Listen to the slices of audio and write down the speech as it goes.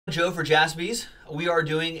Joe for Jaspys. We are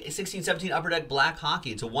doing a 16-17 Upper Deck Black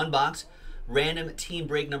Hockey. It's a one-box random team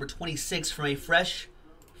break number 26 from a fresh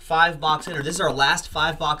 5-box inner. This is our last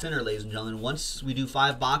 5-box inner, ladies and gentlemen. Once we do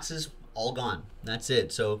 5 boxes, all gone. That's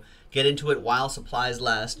it. So get into it while supplies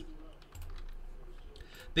last.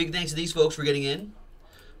 Big thanks to these folks for getting in.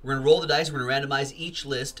 We're going to roll the dice. We're going to randomize each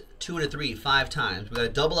list 2 and a 3 5 times. We've got to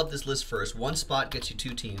double up this list first. One spot gets you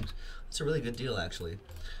 2 teams. That's a really good deal, actually.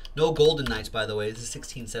 No Golden Knights, by the way. This is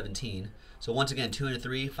 16-17. So once again, 2 and a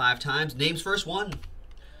 3 5 times. Names first. 1,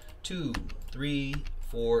 2, 3,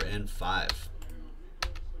 4, and 5.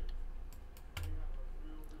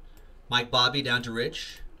 Mike Bobby down to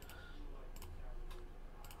Rich.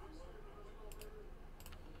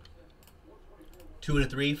 Two and a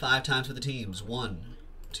 3 5 times for the teams. 1,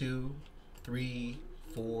 2, 3,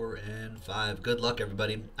 4, and 5. Good luck,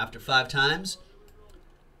 everybody. After 5 times,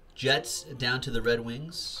 Jets down to the Red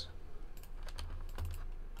Wings.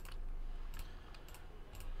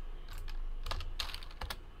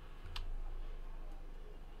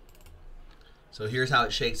 So here's how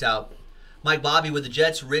it shakes out. Mike Bobby with the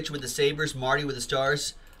Jets, Rich with the Sabres, Marty with the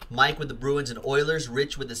Stars, Mike with the Bruins and Oilers,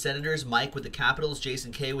 Rich with the Senators, Mike with the Capitals,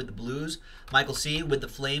 Jason K with the Blues, Michael C with the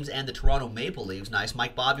Flames and the Toronto Maple Leafs. Nice.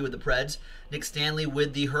 Mike Bobby with the Preds, Nick Stanley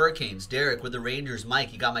with the Hurricanes, Derek with the Rangers,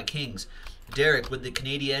 Mike, you got my Kings, Derek with the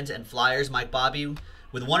Canadiens and Flyers, Mike Bobby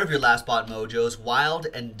with one of your last spot mojos, Wild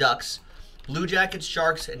and Ducks, Blue Jackets,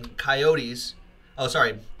 Sharks, and Coyotes. Oh,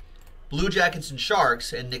 sorry. Blue Jackets and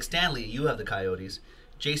Sharks, and Nick Stanley, you have the Coyotes.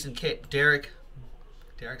 Jason K, Derek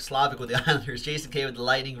Slavic with the Islanders, Jason K with the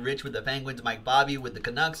Lightning, Rich with the Penguins, Mike Bobby with the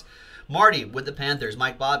Canucks, Marty with the Panthers,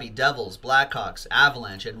 Mike Bobby, Devils, Blackhawks,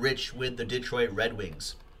 Avalanche, and Rich with the Detroit Red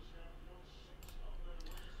Wings.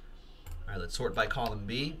 All right, let's sort by column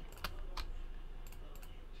B.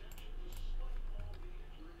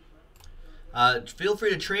 Feel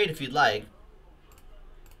free to trade if you'd like.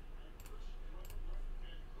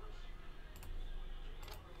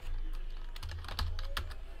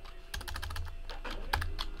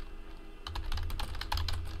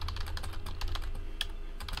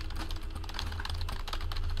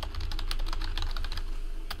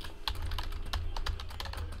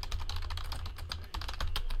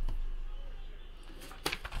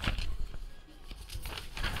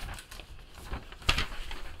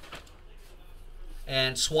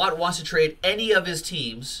 And SWAT wants to trade any of his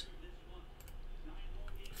teams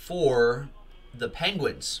for the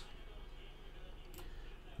Penguins.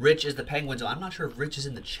 Rich is the Penguins. I'm not sure if Rich is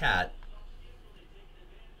in the chat.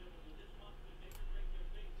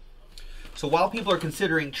 So while people are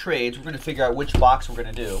considering trades, we're going to figure out which box we're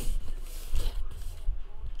going to do.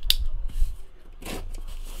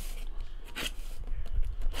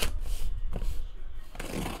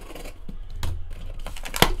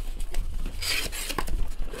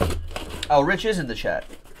 Oh, Rich is in the chat.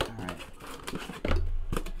 All right.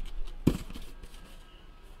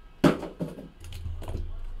 Hang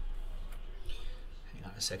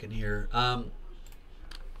on a second here.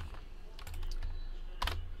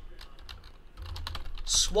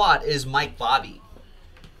 SWAT is Mike Bobby.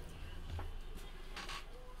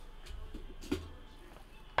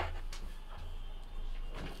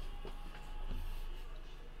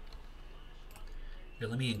 Here,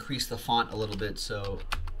 let me increase the font a little bit so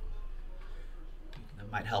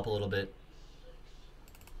might help a little bit.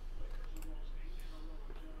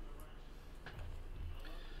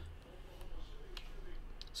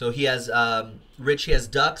 So he has, Rich, he has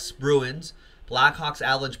Ducks, Bruins, Blackhawks,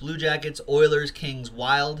 Avalanche, Blue Jackets, Oilers, Kings,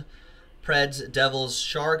 Wild, Preds, Devils,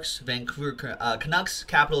 Sharks, Vancouver Canucks,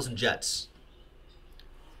 Capitals, and Jets.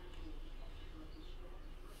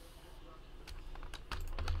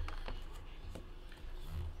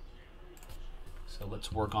 So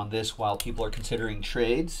let's work on this while people are considering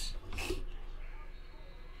trades.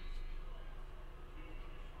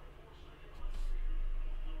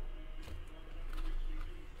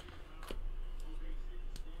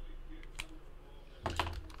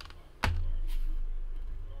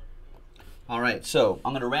 All right, so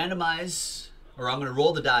I'm going to randomize, or I'm going to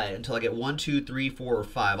roll the die until I get 1, 2, 3, 4, or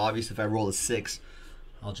 5. Obviously, if I roll a 6,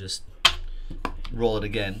 I'll just roll it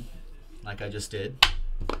again, like I just did.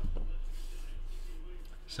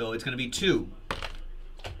 So it's going to be 2.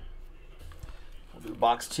 We'll do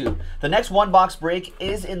box 2. The next 1-box break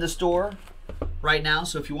is in the store right now,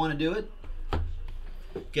 so if you want to do it,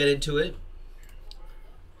 get into it.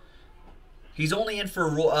 He's only in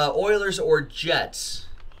for Oilers or Jets.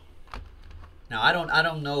 Now I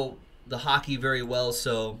don't know the hockey very well,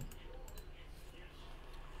 so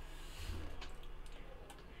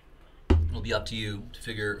it'll be up to you to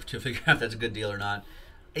figure out if that's a good deal or not.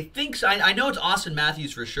 I think so. I know it's Austin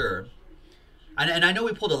Matthews for sure. And I know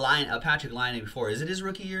we pulled a Patrick Laine before. Is it his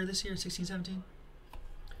rookie year this year, 16-17?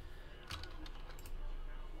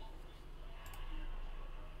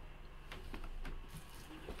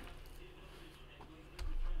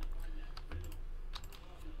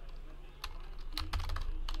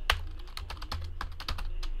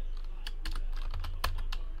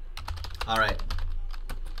 All right.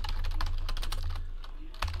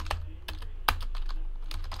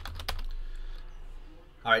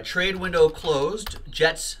 All right, trade window closed.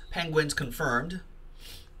 Jets, Penguins confirmed.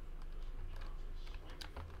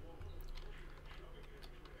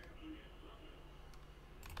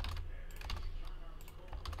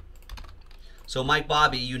 So, Mike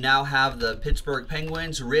Bobby, you now have the Pittsburgh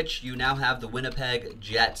Penguins. Rich, you now have the Winnipeg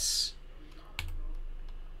Jets.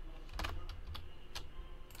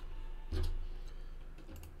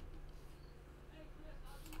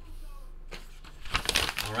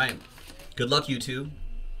 All right. Good luck, you two.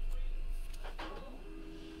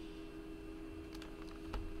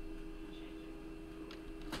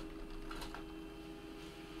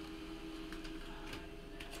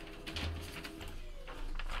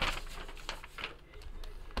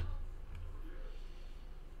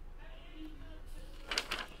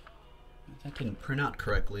 That didn't print out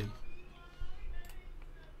correctly.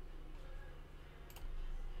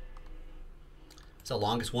 It's the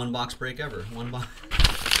longest one box break ever. One box.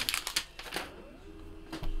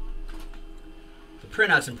 The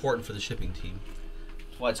printout's important for the shipping team.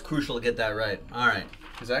 That's why it's crucial to get that right. All right.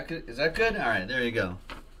 Is that good? Is that good? All right. There you go.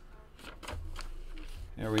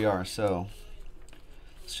 There we are. So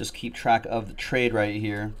let's just keep track of the trade right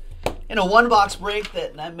here. In a one box break,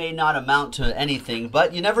 that may not amount to anything,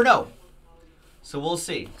 but you never know. So we'll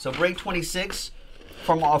see. So break 26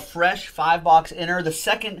 from a fresh 5-box inner, the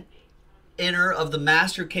second inner of the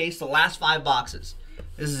master case, the last 5 boxes.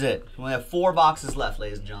 This is it. We only have 4 boxes left,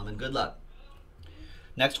 ladies and gentlemen. Good luck.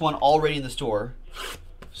 Next one already in the store.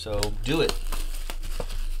 So do it.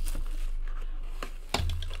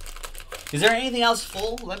 Is there anything else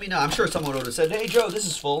full? Let me know. I'm sure someone would have said, "Hey Joe, this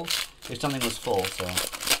is full." If something was full, so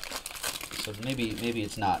maybe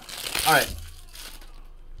it's not. All right.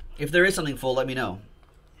 If there is something full, let me know.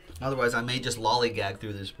 Otherwise, I may just lollygag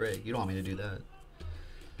through this break. You don't want me to do that.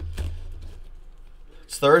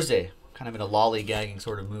 It's Thursday. Kind of in a lollygagging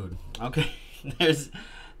sort of mood. Okay. There's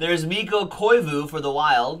Mikko Koivu for the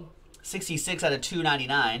Wild. 66 out of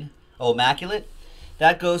 299. Oh, immaculate.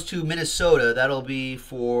 That goes to Minnesota. That'll be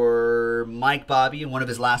for Mike Bobby and one of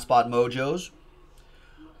his last spot mojos.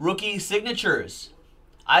 Rookie signatures.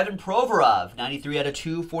 Ivan Provorov, 93 out of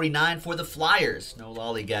 249 for the Flyers. No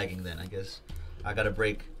lollygagging then, I guess. I got to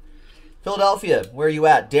break. Philadelphia, where are you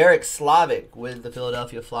at? Derek Slavic with the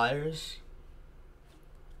Philadelphia Flyers.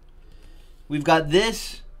 We've got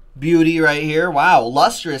this beauty right here. Wow,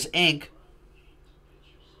 lustrous ink.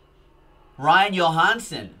 Ryan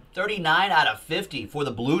Johansson, 39 out of 50 for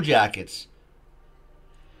the Blue Jackets.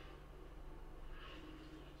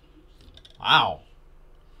 Wow.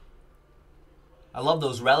 I love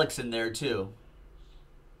those relics in there too.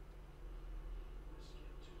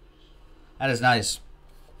 That is nice.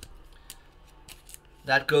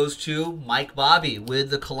 That goes to Mike Bobby with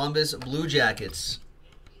the Columbus Blue Jackets.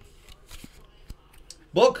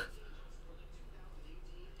 Book.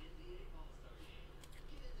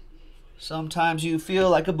 Sometimes you feel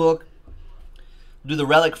like a book. Do the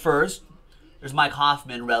relic first. There's Mike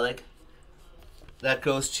Hoffman relic. That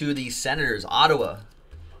goes to the Senators, Ottawa.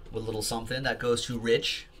 With a little something. That goes to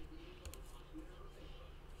Rich.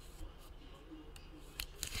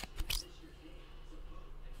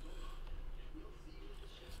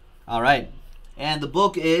 All right. And the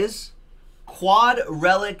book is Quad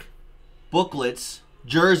Relic Booklets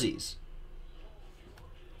Jerseys.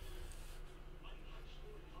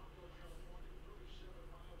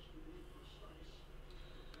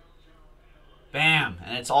 Bam.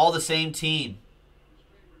 And it's all the same team.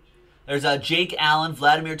 There's Jake Allen,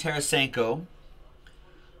 Vladimir Tarasenko.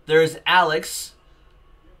 There's Alex,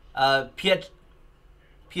 Pietrangelo,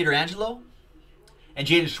 and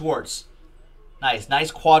Jaden Schwartz.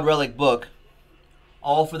 Nice quad relic book.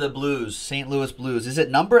 All for the Blues, St. Louis Blues. Is it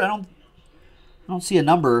numbered? I don't see a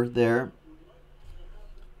number there.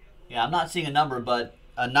 Yeah, I'm not seeing a number, but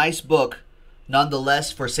a nice book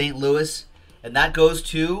nonetheless for St. Louis. And that goes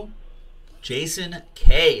to Jason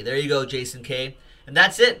K. There you go, Jason K. And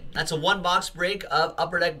that's it. That's a one-box break of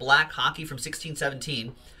Upper Deck Black Hockey from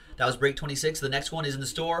 16-17. That was break 26. The next one is in the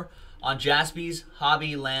store on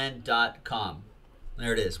JaspysHobbyland.com.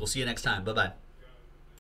 There it is. We'll see you next time. Bye-bye.